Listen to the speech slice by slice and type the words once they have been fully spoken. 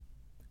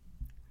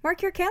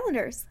Mark your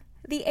calendars.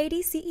 The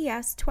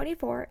ADCES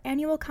 24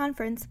 Annual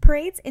Conference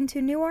parades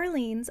into New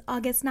Orleans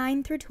August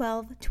 9 through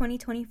 12,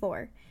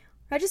 2024.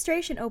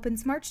 Registration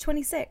opens March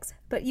 26,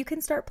 but you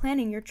can start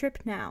planning your trip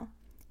now.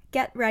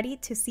 Get ready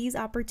to seize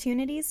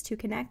opportunities to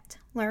connect,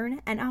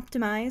 learn, and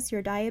optimize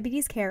your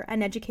diabetes care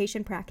and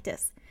education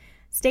practice.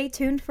 Stay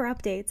tuned for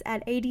updates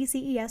at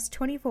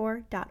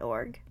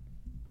adces24.org.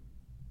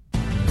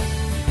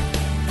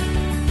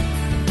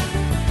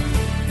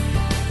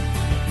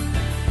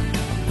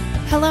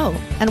 Hello,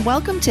 and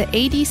welcome to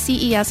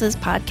ADCES's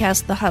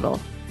podcast, The Huddle,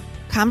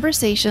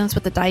 Conversations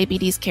with the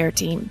Diabetes Care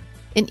Team.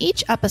 In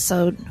each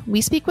episode,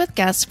 we speak with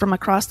guests from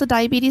across the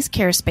diabetes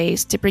care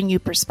space to bring you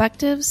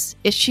perspectives,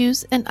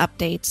 issues, and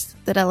updates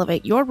that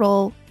elevate your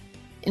role,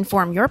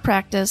 inform your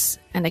practice,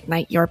 and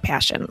ignite your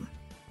passion.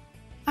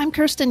 I'm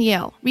Kirsten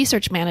Yale,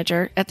 Research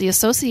Manager at the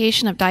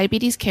Association of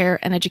Diabetes Care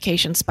and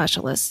Education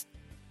Specialists.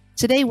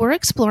 Today, we're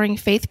exploring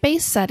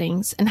faith-based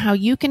settings and how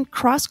you can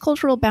cross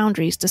cultural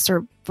boundaries to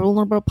serve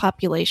vulnerable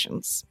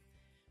populations.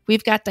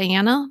 We've got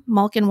Diana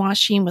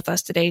Malkin-Washeim with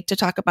us today to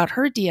talk about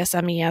her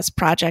DSMES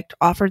project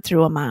offered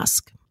through a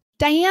mosque.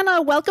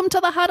 Diana, welcome to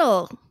the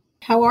Huddle.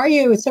 How are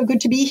you? It's so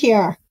good to be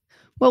here.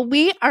 Well,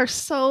 we are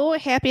so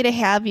happy to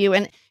have you.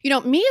 And,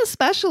 me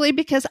especially,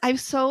 because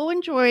I've so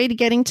enjoyed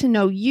getting to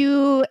know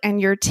you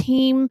and your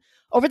team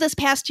over this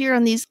past year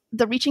on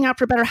the Reaching Out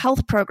for Better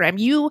Health program.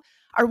 You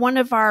are one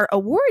of our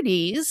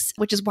awardees,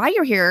 which is why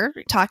you're here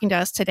talking to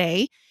us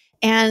today.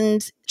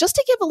 And just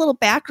to give a little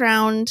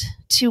background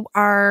to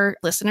our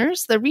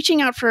listeners, the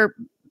Reaching Out for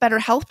Better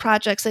Health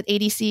projects that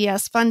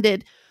ADCES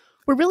funded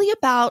were really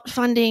about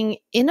funding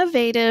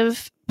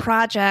innovative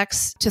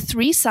projects to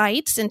 3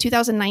 sites in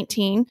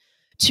 2019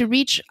 to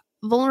reach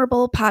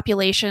vulnerable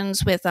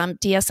populations with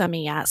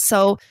DSMES.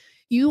 So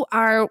you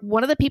are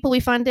one of the people we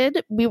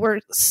funded. We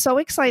were so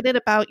excited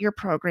about your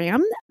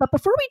program. But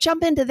before we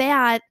jump into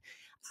that,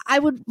 I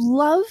would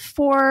love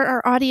for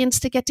our audience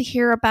to get to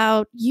hear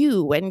about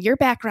you and your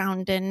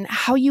background and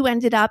how you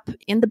ended up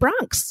in the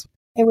Bronx.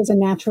 It was a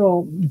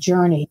natural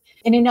journey.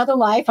 In another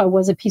life, I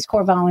was a Peace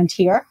Corps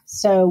volunteer.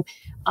 So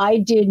I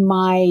did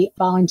my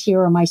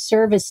volunteer or my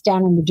service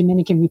down in the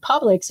Dominican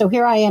Republic. So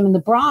here I am in the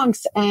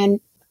Bronx,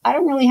 and I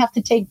don't really have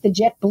to take the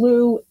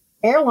JetBlue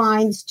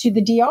Airlines to the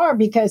DR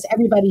because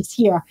everybody's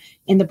here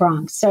in the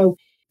Bronx. So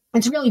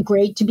it's really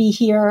great to be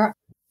here.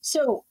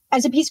 So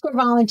as a Peace Corps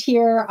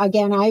volunteer,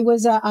 again, I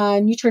was a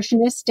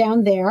nutritionist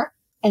down there.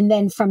 And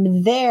then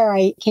from there,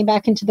 I came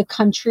back into the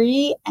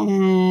country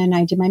and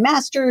I did my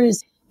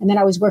master's. And then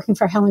I was working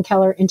for Helen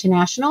Keller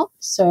International.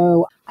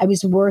 So I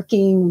was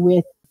working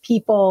with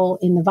people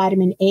in the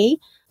vitamin A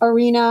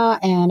arena,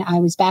 and I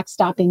was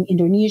backstopping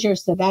Indonesia,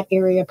 so that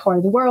area part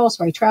of the world.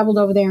 So I traveled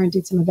over there and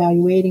did some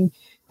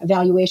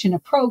evaluation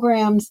of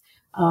programs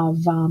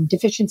of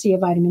deficiency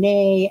of vitamin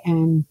A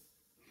and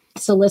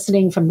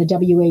soliciting from the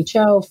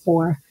WHO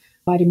for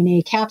vitamin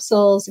A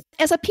capsules.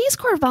 As a Peace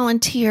Corps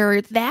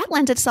volunteer, that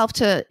lends itself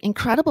to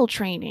incredible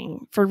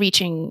training for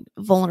reaching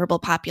vulnerable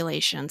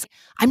populations.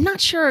 I'm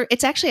not sure. I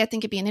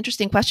think it'd be an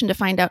interesting question to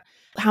find out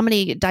how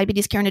many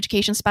diabetes care and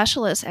education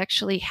specialists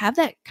actually have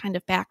that kind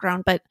of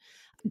background. But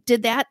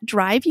did that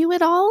drive you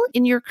at all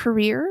in your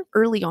career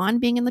early on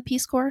being in the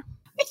Peace Corps?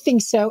 I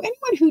think so.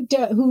 Anyone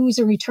who's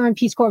a returned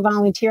Peace Corps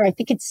volunteer, I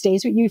think it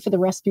stays with you for the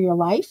rest of your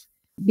life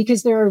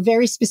because there are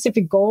very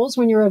specific goals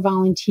when you're a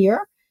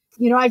volunteer.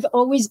 I've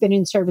always been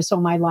in service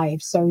all my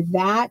life, so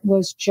that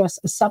was just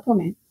a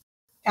supplement.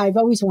 I've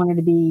always wanted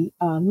to be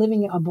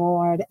living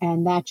abroad,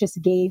 and that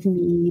just gave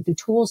me the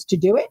tools to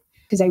do it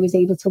because I was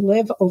able to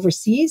live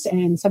overseas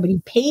and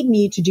somebody paid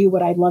me to do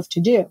what I love to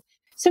do.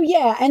 So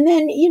yeah, and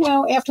then,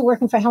 after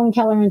working for Helen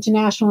Keller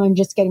International and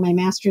just getting my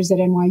master's at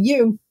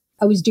NYU,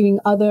 I was doing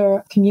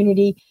other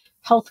community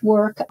health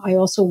work. I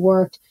also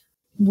worked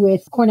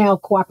with Cornell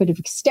Cooperative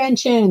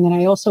Extension, and then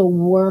I also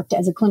worked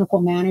as a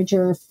clinical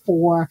manager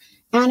for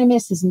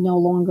Animus, is no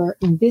longer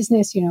in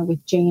business,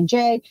 with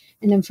J&J.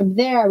 And then from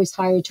there, I was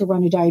hired to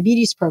run a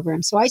diabetes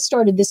program. So I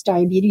started this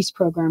diabetes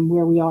program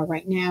where we are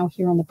right now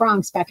here in the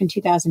Bronx back in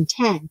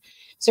 2010.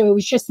 So it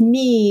was just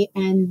me.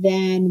 And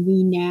then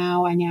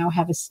I now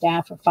have a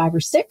staff of 5 or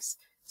 6,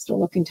 still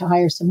looking to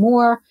hire some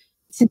more.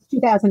 Since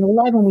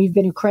 2011, we've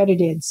been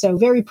accredited. So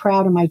very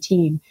proud of my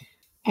team.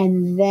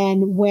 And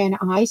then when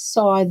I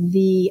saw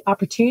the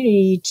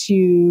opportunity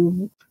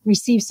to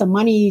receive some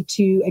money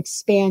to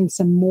expand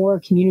some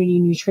more community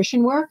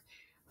nutrition work,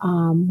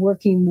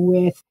 working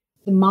with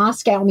the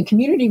mosque out in the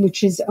community,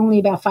 which is only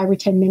about 5 or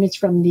 10 minutes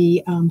from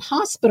the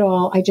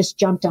hospital, I just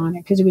jumped on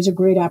it because it was a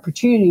great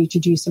opportunity to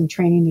do some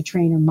training the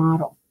trainer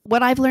model.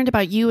 What I've learned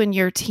about you and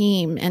your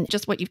team and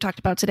just what you've talked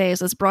about today is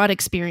this broad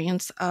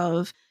experience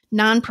of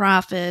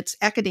nonprofits,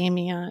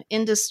 academia,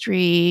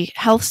 industry,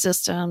 health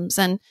systems,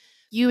 and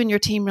you and your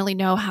team really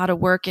know how to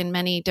work in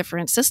many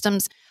different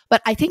systems. But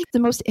I think the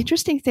most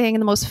interesting thing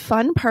and the most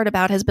fun part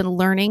about has been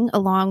learning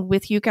along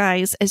with you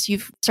guys as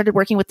you've started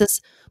working with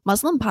this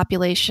Muslim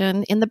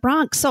population in the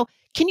Bronx. So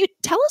can you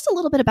tell us a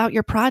little bit about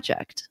your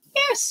project?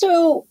 Yeah,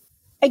 so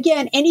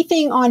Again,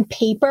 anything on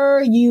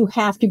paper, you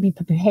have to be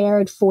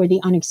prepared for the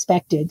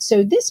unexpected.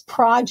 So this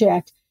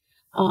project,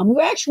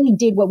 we actually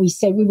did what we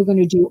said we were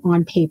going to do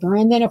on paper.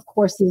 And then, of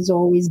course, there's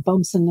always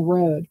bumps in the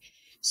road.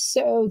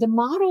 So the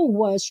model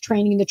was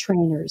training the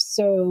trainers.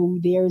 So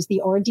there's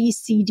the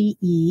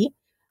RDCDE,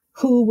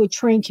 who would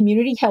train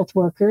community health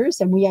workers.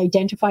 And we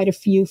identified a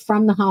few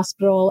from the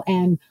hospital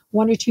and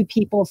one or two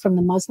people from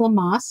the Muslim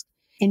mosque.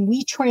 And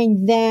we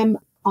trained them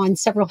on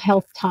several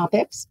health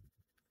topics.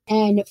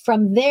 And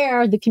from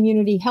there, the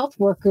community health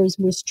workers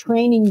was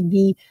training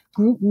the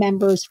group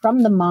members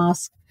from the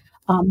mosque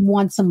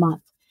once a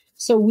month.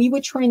 So we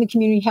would train the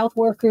community health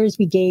workers.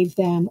 We gave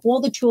them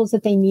all the tools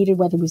that they needed,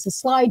 whether it was a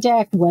slide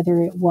deck,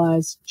 whether it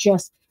was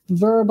just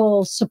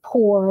verbal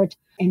support.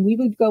 And we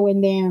would go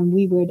in there and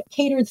we would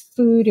cater the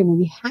food. And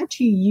we had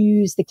to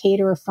use the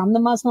caterer from the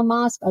Muslim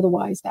mosque.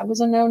 Otherwise, that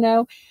was a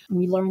no-no. And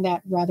we learned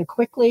that rather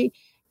quickly.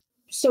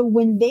 So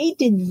when they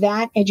did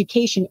that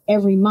education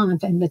every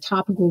month, and the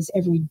topic was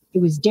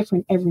it was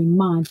different every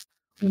month,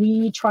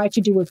 we tried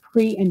to do a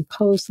pre and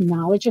post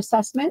knowledge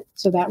assessment.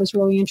 So that was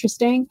really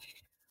interesting.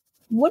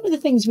 One of the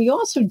things we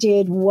also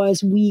did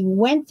was we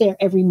went there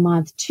every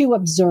month to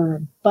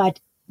observe, but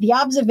the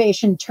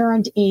observation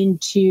turned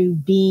into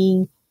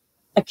being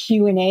a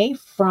Q&A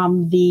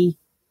from the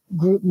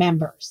group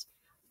members.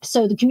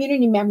 So the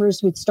community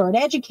members would start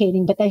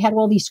educating, but they had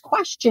all these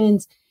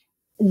questions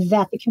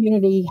that the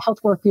community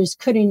health workers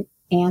couldn't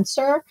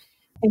answer,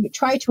 and we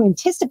tried to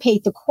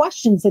anticipate the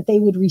questions that they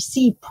would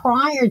receive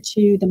prior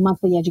to the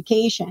monthly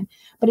education.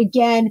 But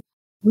again,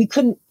 we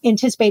couldn't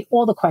anticipate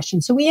all the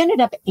questions. So we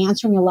ended up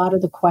answering a lot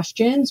of the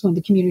questions when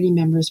the community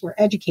members were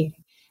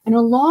educating. And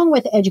along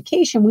with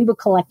education, we were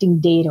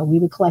collecting data. We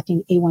were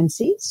collecting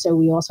A1C. So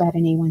we also had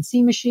an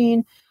A1C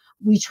machine.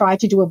 We tried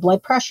to do a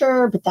blood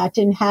pressure, but that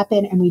didn't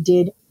happen. And we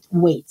did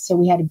weight. So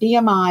we had a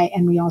BMI,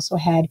 and we also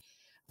had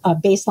a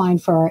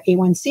baseline for our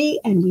A1C,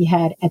 and we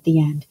had at the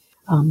end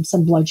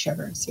some blood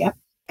sugars. Yep.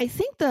 I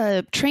think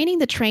the training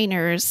the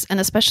trainers, and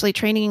especially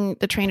training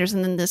the trainers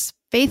in this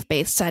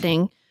faith-based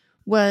setting,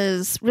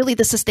 was really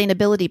the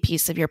sustainability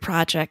piece of your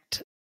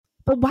project.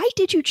 But why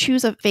did you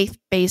choose a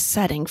faith-based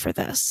setting for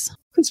this?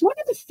 Because one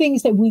of the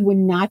things that we were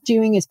not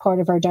doing as part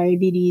of our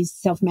diabetes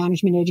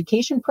self-management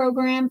education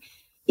program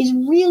is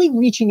really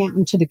reaching out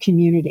into the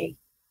community.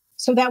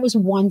 So that was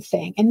one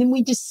thing. And then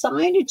we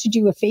decided to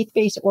do a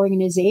faith-based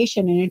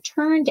organization. And it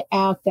turned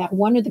out that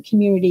one of the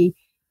community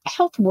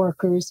health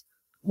workers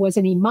was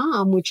an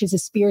imam, which is a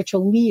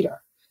spiritual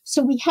leader.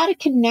 So we had a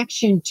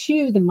connection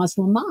to the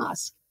Muslim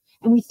mosque.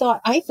 And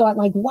I thought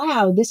like,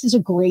 wow, this is a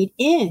great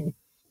in,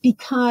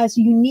 because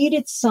you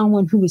needed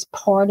someone who was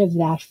part of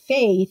that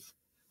faith,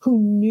 who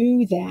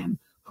knew them,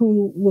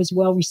 who was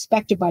well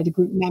respected by the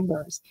group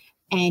members.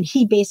 And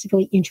he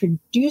basically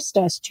introduced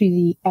us to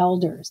the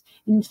elders.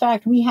 In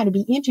fact, we had to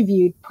be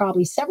interviewed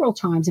probably several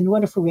times in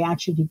order for we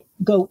actually to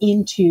go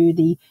into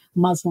the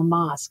Muslim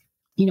mosque.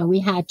 We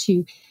had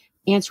to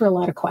answer a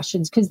lot of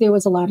questions because there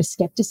was a lot of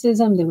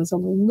skepticism. There was a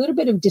little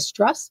bit of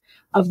distrust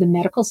of the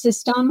medical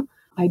system.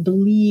 I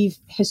believe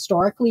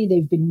historically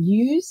they've been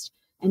used.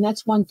 And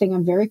that's one thing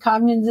I'm very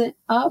cognizant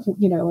of.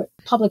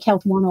 Public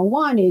Health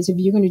 101 is if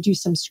you're going to do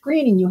some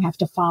screening, you have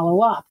to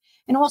follow up.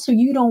 And also,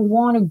 you don't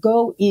want to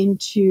go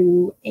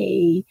into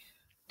a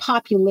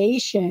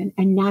population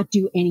and not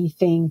do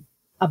anything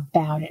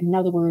about it. In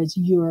other words,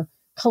 you're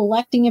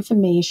collecting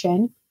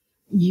information,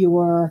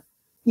 you're,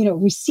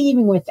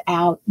 receiving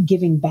without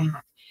giving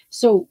back.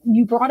 So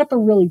you brought up a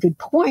really good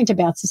point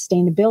about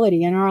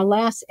sustainability. In our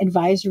last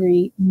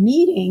advisory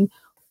meeting,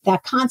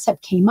 that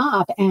concept came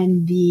up,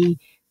 and the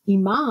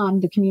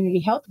imam, the community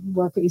health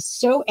worker, is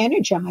so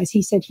energized.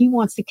 He said he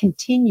wants to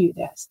continue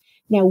this.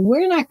 Now,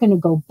 we're not going to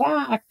go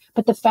back,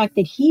 but the fact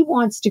that he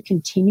wants to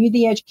continue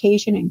the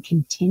education and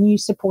continue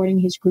supporting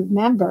his group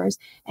members,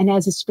 and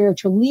as a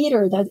spiritual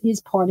leader, that is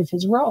part of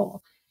his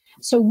role.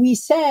 So we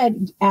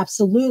said,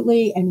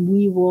 absolutely, and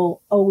we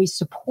will always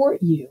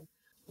support you,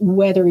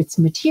 whether it's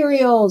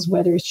materials,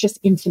 whether it's just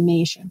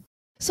information.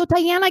 So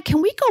Diana,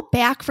 can we go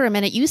back for a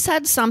minute? You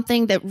said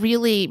something that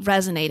really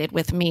resonated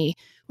with me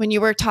when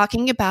you were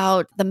talking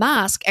about the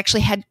mosque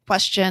actually had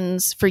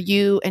questions for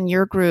you and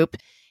your group.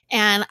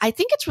 And I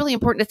think it's really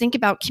important to think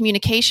about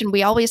communication.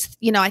 We always,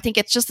 I think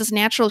it's just this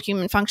natural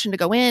human function to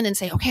go in and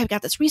say, okay, I've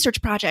got this research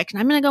project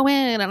and I'm going to go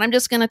in and I'm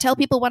just going to tell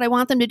people what I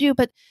want them to do.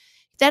 But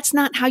that's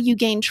not how you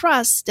gain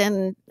trust.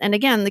 And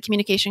again, the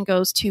communication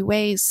goes two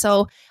ways.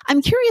 So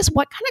I'm curious,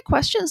 what kind of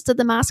questions did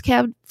the mosque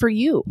have for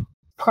you?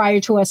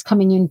 Prior to us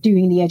coming in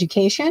doing the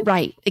education?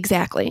 Right,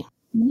 exactly.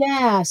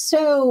 Yeah,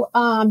 so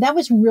that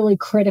was really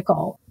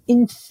critical.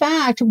 In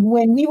fact,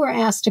 when we were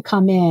asked to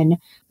come in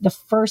the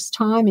first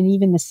time and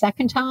even the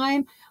second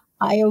time,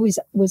 I always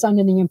was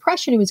under the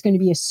impression it was going to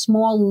be a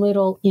small,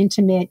 little,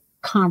 intimate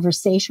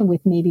conversation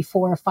with maybe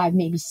 4 or 5,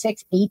 maybe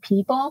 6, 8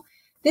 people.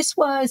 This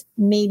was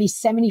maybe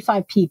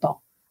 75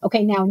 people.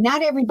 Okay, now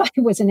not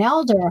everybody was an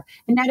elder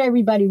and not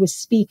everybody was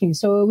speaking.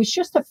 So it was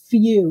just a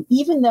few,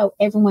 even though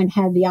everyone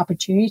had the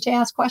opportunity to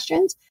ask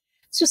questions.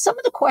 So some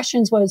of the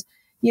questions was,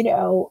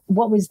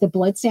 What was the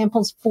blood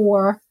samples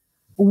for?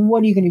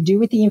 What are you going to do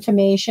with the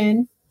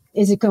information?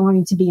 Is it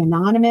going to be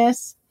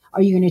anonymous?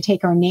 Are you going to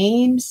take our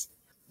names?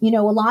 A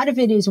lot of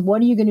it is,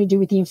 what are you going to do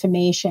with the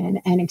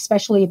information, and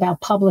especially about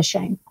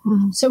publishing?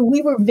 Mhm. So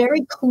we were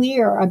very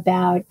clear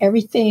about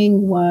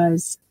everything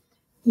was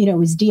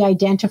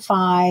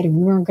de-identified, and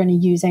we weren't going to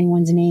use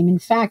anyone's name. In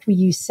fact, we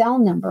used cell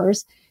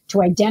numbers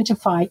to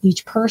identify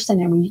each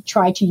person, and we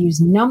tried to use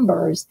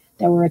numbers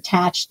that were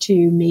attached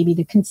to maybe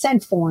the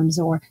consent forms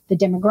or the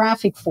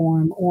demographic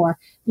form, or,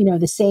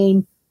 the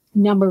same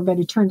number, but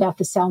it turned out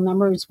the cell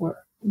numbers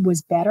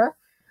was better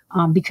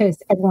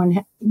because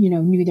everyone,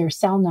 knew their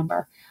cell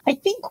number. I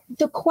think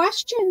the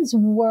questions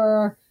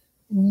were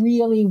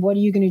really, what are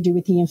you going to do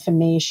with the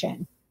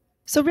information?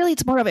 So really,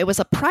 it was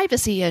a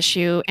privacy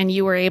issue, and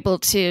you were able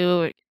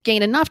to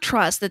gain enough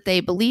trust that they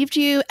believed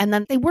you, and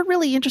then they were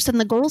really interested in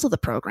the goals of the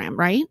program,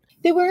 right?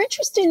 They were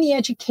interested in the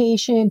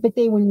education, but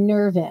they were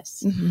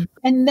nervous. Mm-hmm.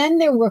 And then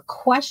there were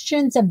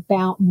questions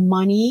about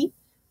money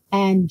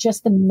and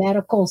just the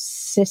medical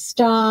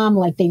system,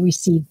 like they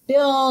received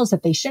bills,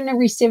 that they shouldn't have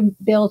received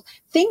bills,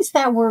 things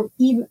that were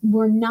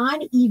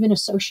not even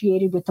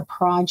associated with the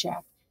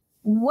project.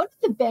 One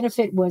of the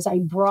benefit was I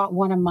brought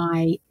one of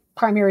my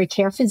primary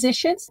care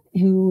physicians,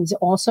 who's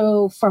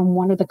also from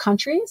one of the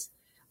countries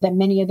that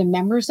many of the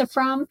members are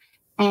from.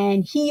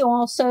 And he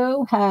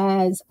also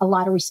has a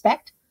lot of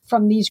respect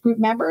from these group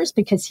members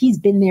because he's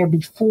been there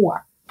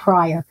before,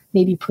 prior,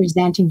 maybe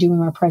presenting, doing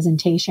our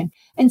presentation.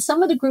 And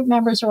some of the group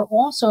members are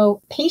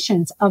also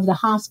patients of the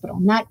hospital,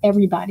 not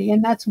everybody.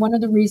 And that's one of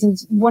the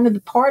reasons,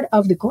 part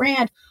of the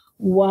grant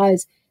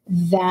was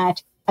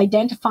that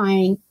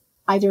identifying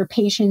either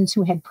patients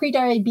who had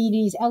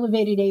prediabetes,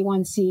 elevated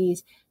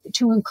A1Cs,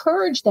 to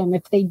encourage them,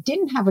 if they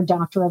didn't have a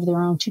doctor of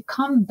their own, to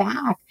come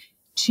back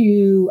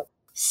to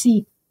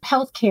seek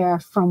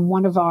healthcare from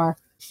one of our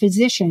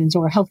physicians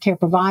or healthcare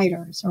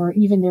providers, or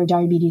even their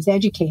diabetes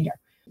educator.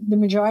 The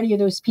majority of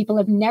those people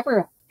have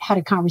never had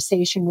a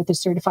conversation with a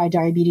certified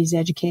diabetes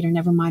educator,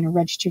 never mind a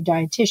registered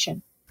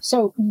dietitian.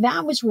 So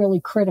that was really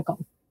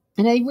critical.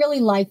 And I really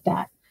liked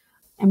that.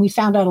 And we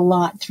found out a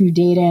lot through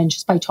data and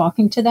just by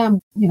talking to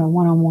them,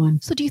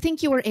 one-on-one. So do you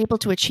think you were able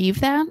to achieve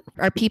that?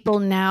 Are people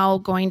now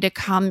going to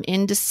come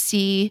in to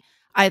see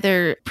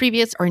either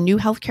previous or new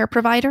healthcare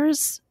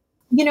providers?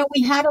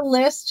 We had a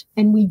list,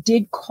 and we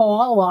did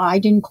call. Well, I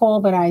didn't call,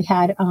 but I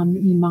had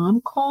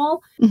Imam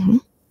call. Mm-hmm.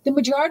 The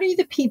majority of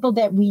the people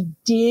that we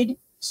did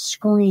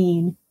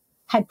screen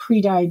had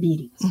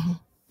prediabetes. Mm-hmm.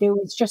 There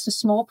was just a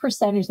small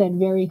percentage that had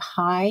very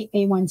high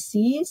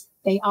A1Cs.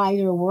 They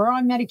either were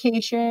on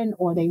medication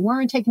or they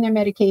weren't taking their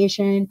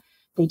medication.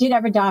 They did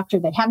have a doctor.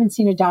 They haven't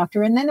seen a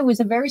doctor. And then there was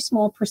a very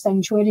small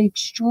percentage who had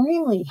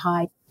extremely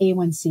high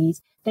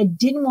A1Cs that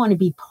didn't want to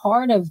be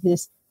part of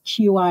this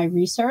QI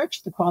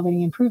research, the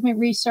quality improvement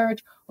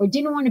research, or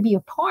didn't want to be a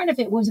part of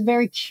it, was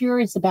very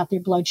curious about their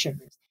blood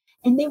sugars.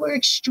 And they were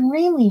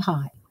extremely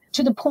high,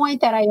 to the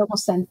point that I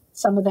almost sent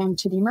some of them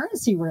to the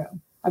emergency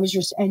room.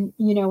 And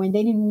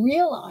they didn't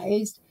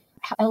realize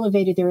how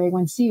elevated their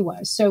A1C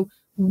was. So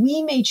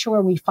we made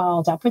sure we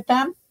followed up with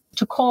them,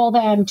 to call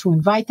them, to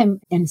invite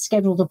them, and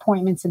scheduled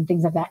appointments and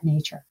things of that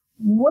nature.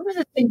 One of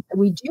the things that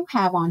we do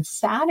have on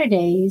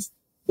Saturdays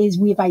is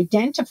we've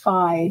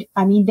identified,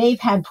 they've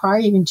had prior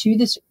even to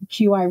this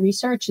QI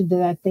research,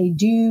 that they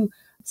do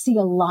see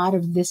a lot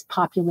of this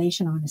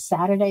population on a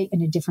Saturday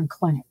in a different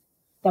clinic,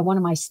 that one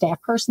of my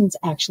staff persons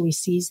actually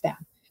sees them.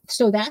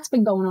 So that's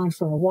been going on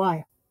for a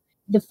while.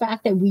 The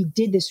fact that we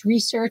did this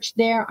research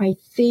there, I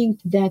think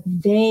that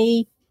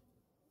they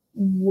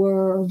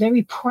were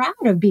very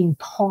proud of being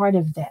part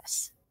of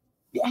this.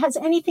 Has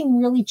anything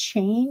really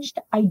changed?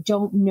 I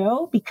don't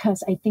know,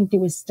 because I think there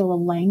was still a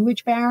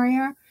language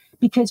barrier.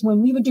 Because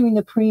when we were doing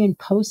the pre and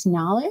post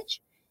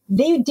knowledge,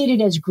 they did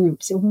it as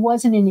groups. It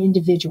wasn't an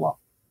individual.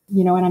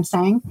 You know what I'm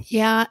saying?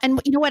 Yeah.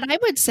 And what I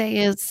would say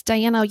is,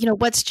 Diana,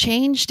 what's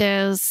changed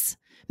is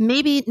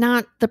maybe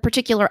not the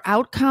particular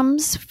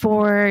outcomes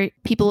for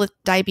people with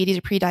diabetes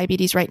or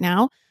prediabetes right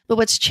now, but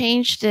what's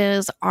changed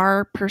is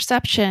our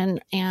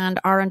perception and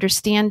our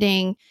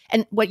understanding,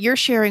 and what you're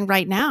sharing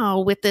right now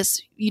with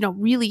this,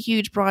 really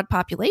huge, broad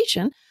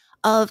population,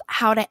 of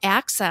how to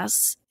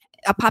access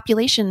a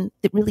population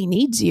that really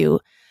needs you.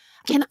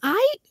 Can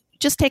I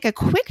just take a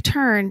quick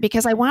turn,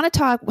 because I want to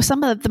talk,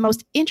 some of the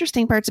most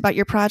interesting parts about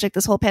your project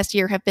this whole past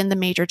year have been the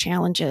major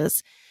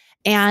challenges.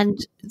 And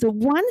the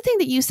one thing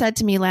that you said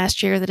to me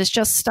last year that has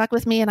just stuck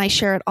with me, and I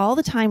share it all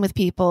the time with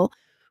people,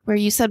 where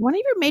you said one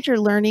of your major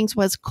learnings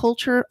was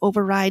culture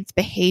overrides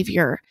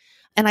behavior.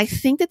 And I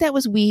think that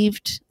was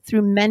weaved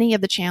through many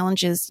of the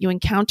challenges you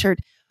encountered.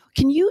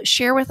 Can you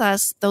share with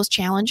us those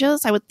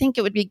challenges? I would think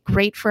it would be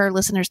great for our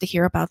listeners to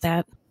hear about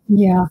that.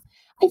 Yeah.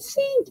 I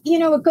think,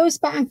 it goes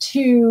back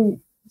to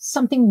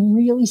something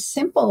really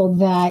simple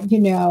that,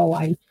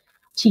 I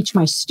teach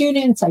my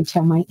students, I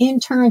tell my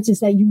interns,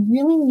 is that you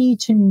really need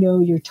to know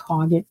your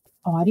target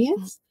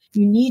audience.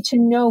 You need to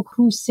know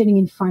who's sitting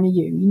in front of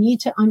you. You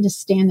need to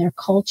understand their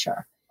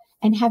culture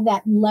and have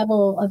that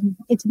level of,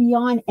 it's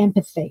beyond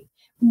empathy,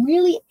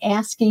 really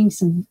asking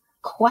some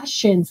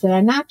questions that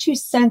are not too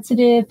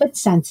sensitive, but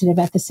sensitive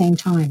at the same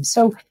time.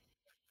 So,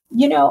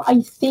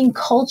 I think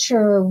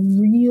culture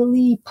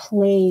really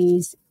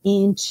plays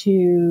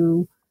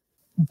into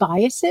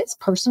biases,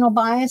 personal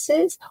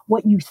biases,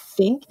 what you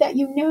think that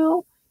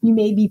you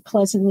may be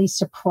pleasantly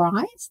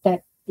surprised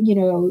that,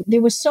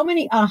 there was so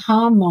many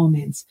aha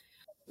moments.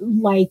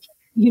 Like,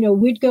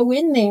 we'd go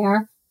in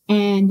there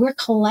and we're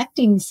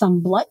collecting some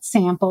blood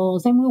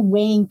samples and we're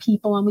weighing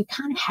people and we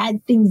kind of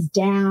had things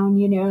down,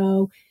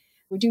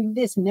 we're doing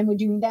this and then we're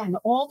doing that. And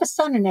all of a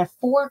sudden at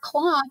 4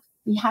 o'clock,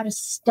 we had to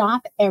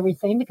stop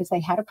everything because they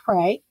had to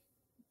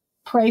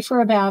pray for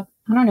about,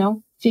 I don't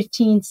know,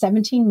 15,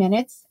 17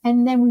 minutes.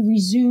 And then we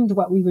resumed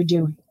what we were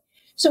doing.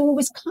 So it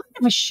was kind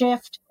of a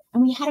shift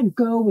and we had to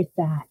go with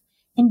that.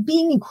 And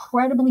being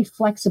incredibly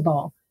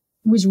flexible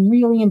was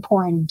really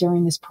important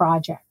during this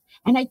project.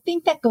 And I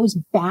think that goes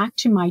back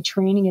to my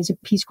training as a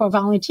Peace Corps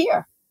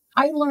volunteer.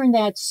 I learned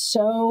that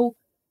so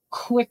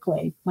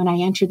quickly when I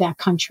entered that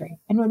country.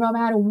 And no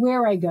matter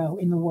where I go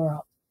in the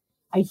world,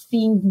 I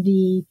think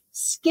the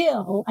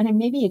skill, and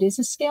maybe it is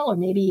a skill or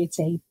maybe it's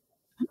I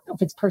don't know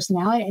if it's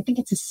personality. I think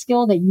it's a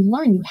skill that you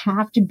learn. You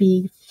have to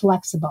be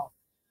flexible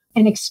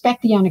and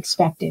expect the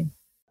unexpected.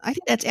 I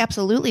think that's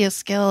absolutely a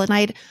skill. And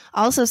I'd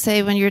also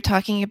say when you're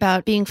talking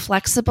about being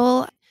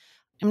flexible,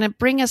 I'm going to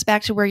bring us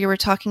back to where you were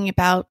talking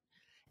about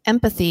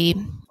empathy.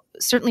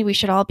 Certainly we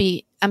should all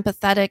be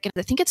empathetic. And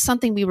I think it's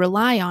something we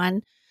rely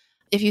on.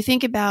 If you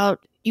think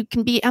about, you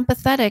can be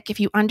empathetic if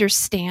you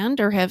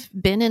understand or have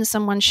been in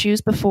someone's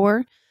shoes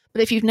before.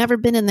 But if you've never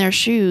been in their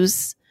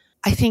shoes,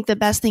 I think the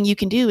best thing you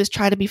can do is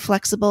try to be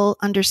flexible,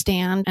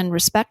 understand, and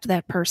respect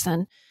that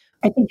person.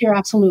 I think you're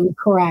absolutely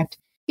correct.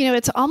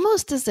 It's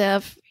almost as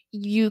if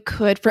you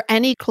could, for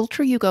any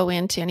culture you go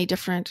into, any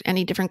different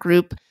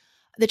group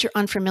that you're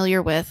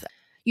unfamiliar with,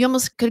 you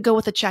almost could go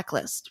with a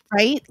checklist,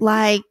 right?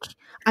 Like,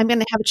 I'm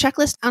going to have a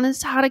checklist on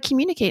how to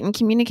communicate, and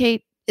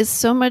communicate is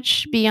so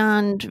much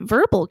beyond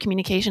verbal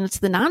communication. It's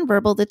the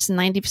nonverbal that's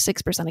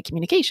 96% of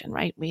communication,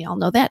 right? We all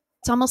know that.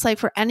 It's almost like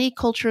for any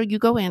culture you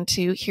go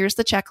into, here's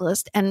the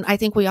checklist. And I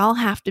think we all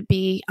have to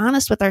be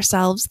honest with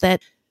ourselves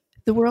that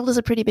the world is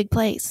a pretty big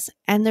place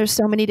and there's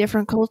so many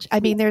different cultures. I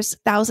mean, there's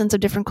thousands of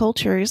different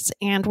cultures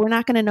and we're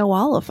not going to know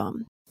all of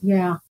them.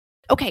 Yeah.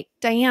 Okay,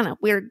 Diana,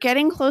 we're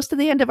getting close to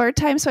the end of our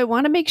time. So I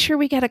want to make sure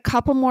we get a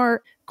couple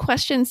more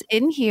questions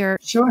in here.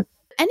 Sure.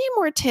 Any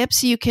more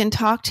tips you can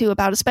talk to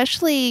about,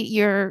 especially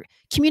your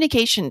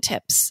communication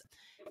tips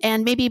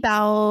and maybe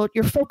about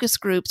your focus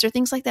groups or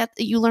things like that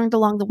you learned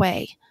along the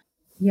way?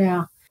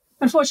 Yeah.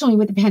 Unfortunately,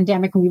 with the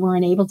pandemic, we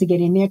weren't able to get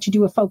in there to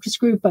do a focus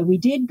group, but we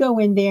did go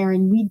in there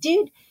and we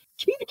did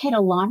communicate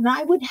a lot. And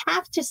I would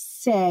have to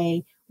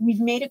say we've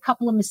made a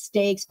couple of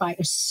mistakes by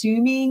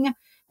assuming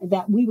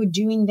that we were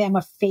doing them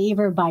a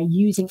favor by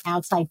using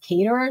outside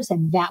caterers.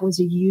 And that was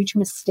a huge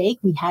mistake.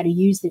 We had to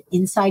use the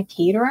inside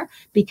caterer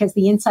because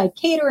the inside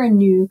caterer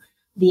knew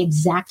the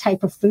exact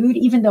type of food,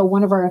 even though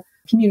one of our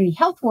community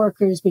health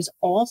workers was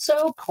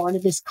also part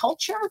of this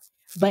culture.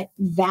 But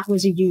that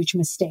was a huge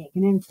mistake.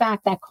 And in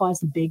fact, that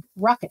caused a big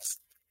ruckus.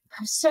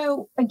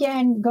 So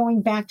again,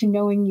 going back to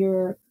knowing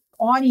your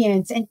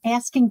audience and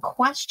asking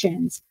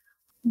questions.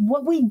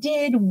 What we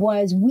did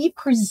was we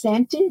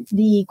presented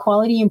the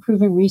quality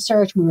improvement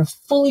research. We were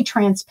fully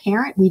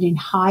transparent. We didn't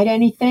hide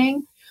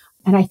anything.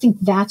 And I think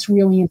that's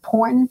really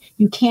important.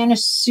 You can't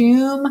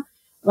assume,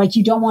 like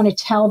you don't want to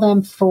tell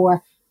them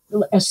for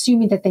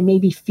assuming that they may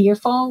be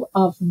fearful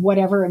of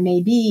whatever it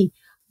may be.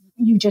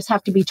 You just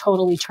have to be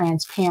totally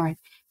transparent.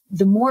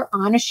 The more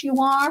honest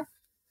you are,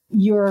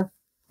 you're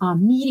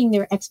meeting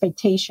their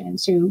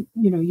expectations. So,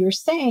 you're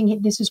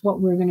saying, this is what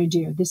we're going to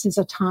do. This is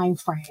a time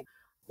frame.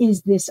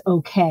 Is this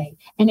okay?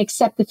 And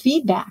accept the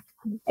feedback.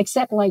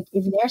 Except like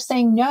if they're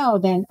saying no,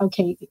 then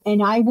okay.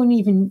 And I wouldn't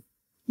even,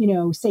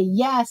 say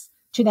yes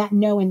to that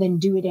no and then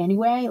do it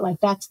anyway. Like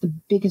that's the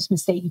biggest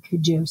mistake you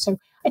could do. So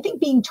I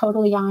think being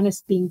totally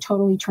honest, being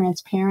totally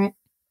transparent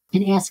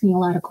and asking a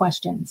lot of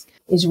questions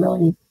is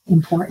really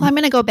important. Well, I'm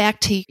going to go back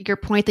to your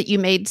point that you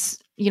made,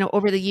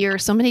 over the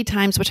years so many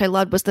times, which I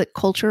loved, was that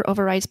culture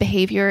overrides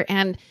behavior.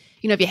 And,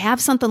 if you have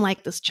something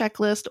like this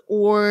checklist,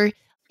 or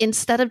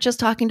instead of just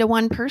talking to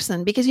one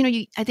person, because,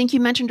 I think you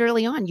mentioned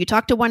early on, you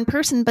talked to one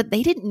person, but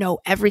they didn't know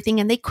everything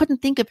and they couldn't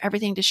think of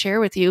everything to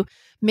share with you.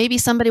 Maybe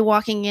somebody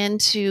walking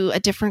into a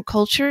different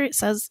culture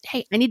says,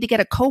 hey, I need to get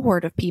a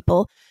cohort of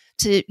people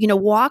to,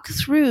 walk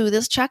through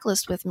this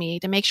checklist with me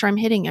to make sure I'm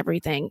hitting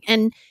everything.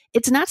 And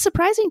it's not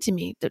surprising to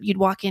me that you'd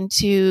walk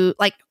into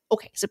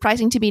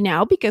surprising to me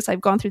now because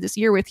I've gone through this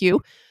year with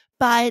you,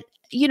 but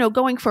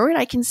going forward,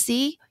 I can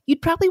see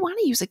you'd probably want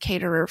to use a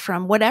caterer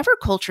from whatever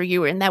culture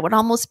you were in. That would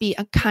almost be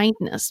a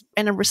kindness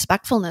and a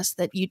respectfulness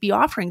that you'd be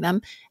offering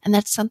them. And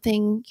that's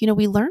something,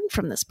 we learned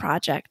from this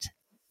project.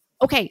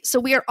 Okay, so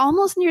we are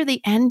almost near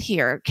the end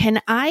here.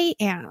 Can I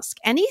ask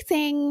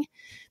anything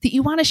that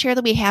you want to share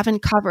that we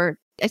haven't covered?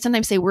 I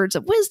sometimes say words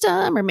of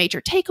wisdom or major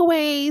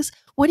takeaways.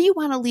 What do you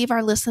want to leave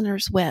our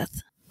listeners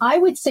with? I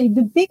would say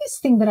the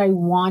biggest thing that I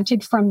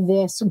wanted from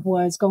this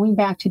was going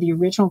back to the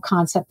original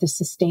concept of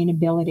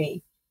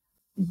sustainability.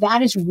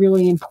 That is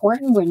really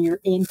important when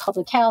you're in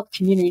public health,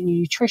 community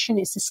nutrition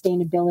is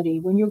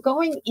sustainability. When you're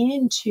going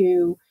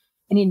into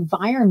an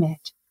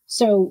environment,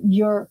 so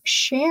you're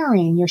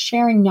sharing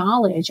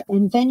knowledge,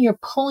 and then you're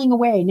pulling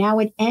away. Now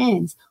it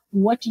ends.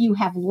 What do you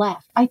have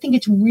left? I think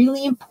it's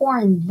really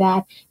important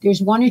that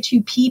there's one or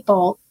two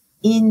people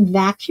in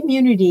that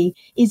community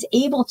is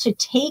able to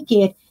take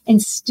it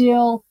and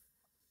still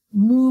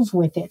move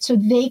with it, so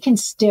they can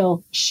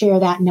still share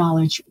that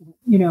knowledge,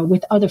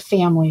 with other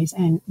families.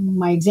 And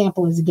my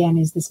example is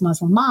this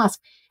Muslim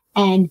mosque.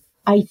 And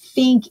I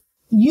think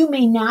you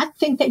may not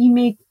think that you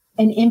make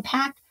an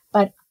impact,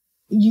 but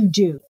you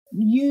do.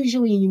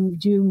 Usually you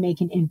do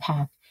make an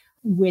impact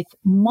with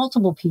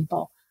multiple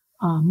people,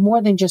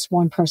 more than just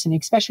one person,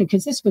 especially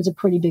because this was a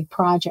pretty big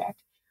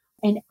project.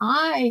 And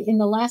in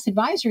the last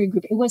advisory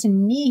group, it wasn't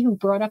me who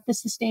brought up the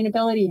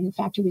sustainability. In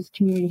fact, it was the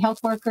community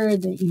health worker,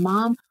 the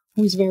imam,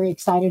 who was very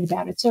excited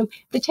about it. So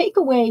the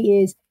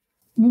takeaway is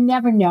you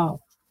never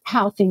know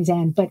how things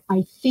end, but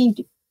I think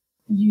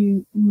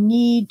you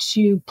need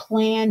to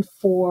plan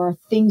for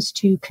things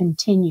to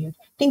continue.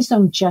 Things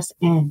don't just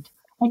end,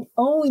 and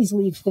always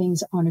leave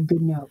things on a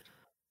good note,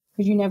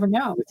 because you never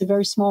know. It's a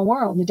very small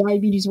world. The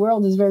diabetes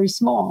world is very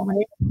small,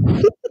 right?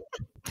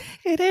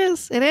 It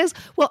is. It is.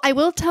 Well, I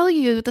will tell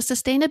you, the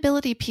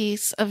sustainability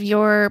piece of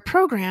your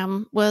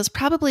program was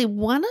probably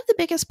one of the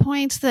biggest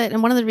points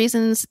and one of the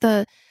reasons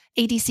the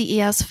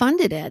ADCES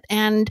funded it.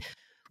 And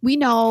we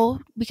know,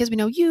 because we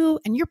know you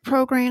and your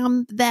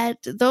program, that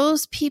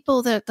those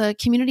people, the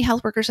community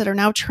health workers that are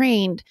now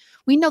trained,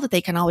 we know that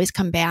they can always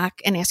come back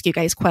and ask you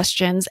guys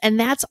questions. And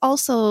that's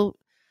also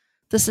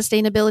the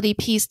sustainability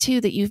piece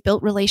too, that you've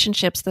built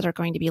relationships that are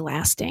going to be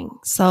lasting.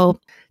 So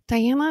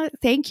Diana,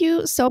 thank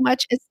you so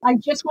much. I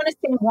just want to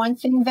say one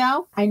thing,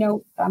 Val. I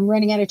know I'm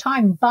running out of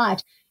time,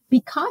 but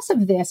because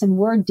of this, and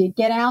word did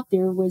get out,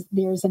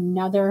 there's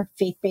another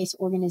faith-based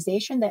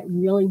organization that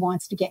really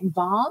wants to get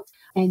involved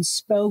and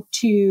spoke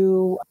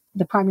to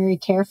the primary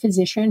care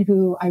physician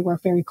who I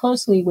work very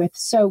closely with.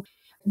 So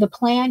the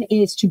plan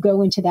is to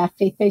go into that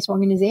faith-based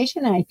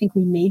organization. And I think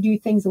we may do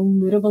things a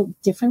little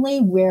bit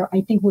differently, where I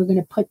think we're going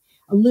to put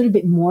a little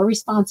bit more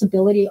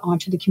responsibility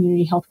onto the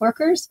community health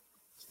workers.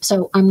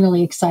 So I'm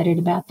really excited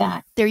about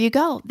that. There you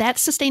go.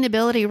 That's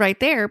sustainability right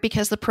there,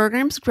 because the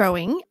program's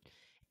growing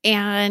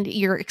and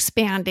you're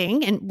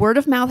expanding and word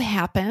of mouth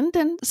happened.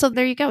 And so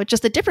there you go. It's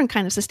just a different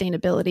kind of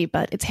sustainability,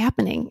 but it's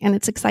happening and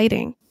it's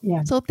exciting.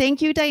 Yeah. So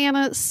thank you,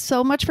 Diana,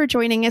 so much for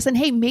joining us. And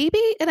hey,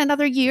 maybe in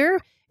another year,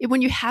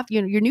 when you have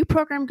your new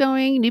program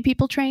going, new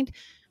people trained,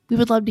 we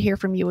would love to hear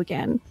from you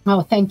again.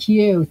 Oh, thank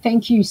you.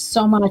 Thank you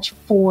so much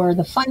for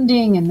the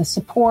funding and the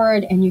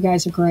support. And you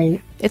guys are great.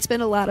 It's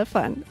been a lot of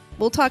fun.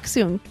 We'll talk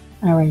soon.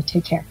 All right.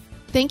 Take care.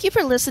 Thank you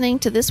for listening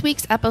to this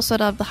week's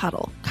episode of The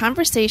Huddle,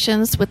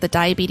 Conversations with the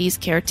Diabetes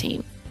Care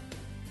Team.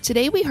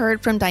 Today we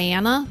heard from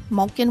Diana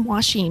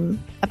Malkin-Washeim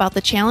about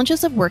the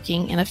challenges of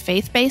working in a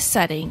faith-based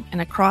setting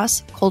and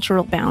across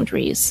cultural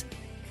boundaries.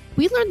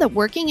 We learned that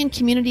working in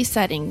community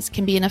settings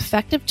can be an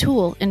effective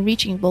tool in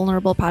reaching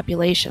vulnerable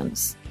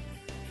populations.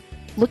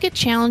 Look at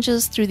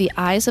challenges through the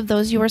eyes of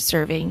those you are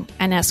serving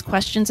and ask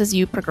questions as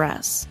you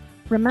progress.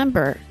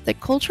 Remember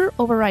that culture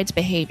overrides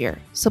behavior,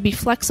 so be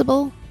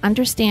flexible,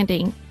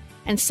 understanding,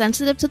 and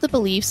sensitive to the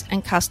beliefs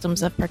and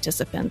customs of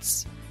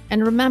participants.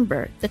 And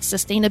remember that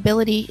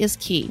sustainability is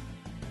key.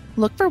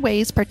 Look for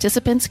ways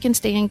participants can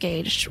stay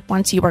engaged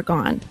once you are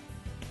gone.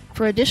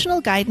 For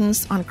additional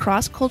guidance on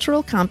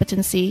cross-cultural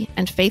competency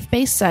and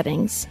faith-based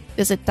settings,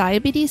 visit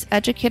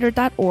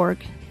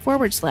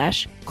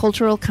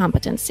diabeteseducator.org/cultural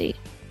competency.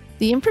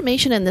 The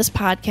information in this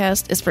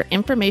podcast is for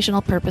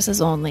informational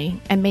purposes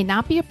only and may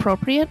not be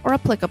appropriate or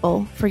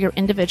applicable for your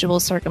individual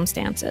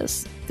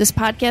circumstances. This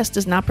podcast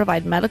does not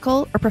provide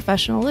medical or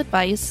professional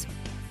advice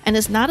and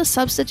is not a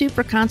substitute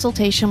for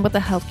consultation with a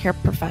healthcare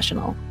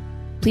professional.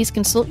 Please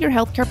consult your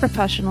healthcare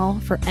professional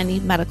for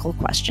any medical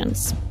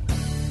questions.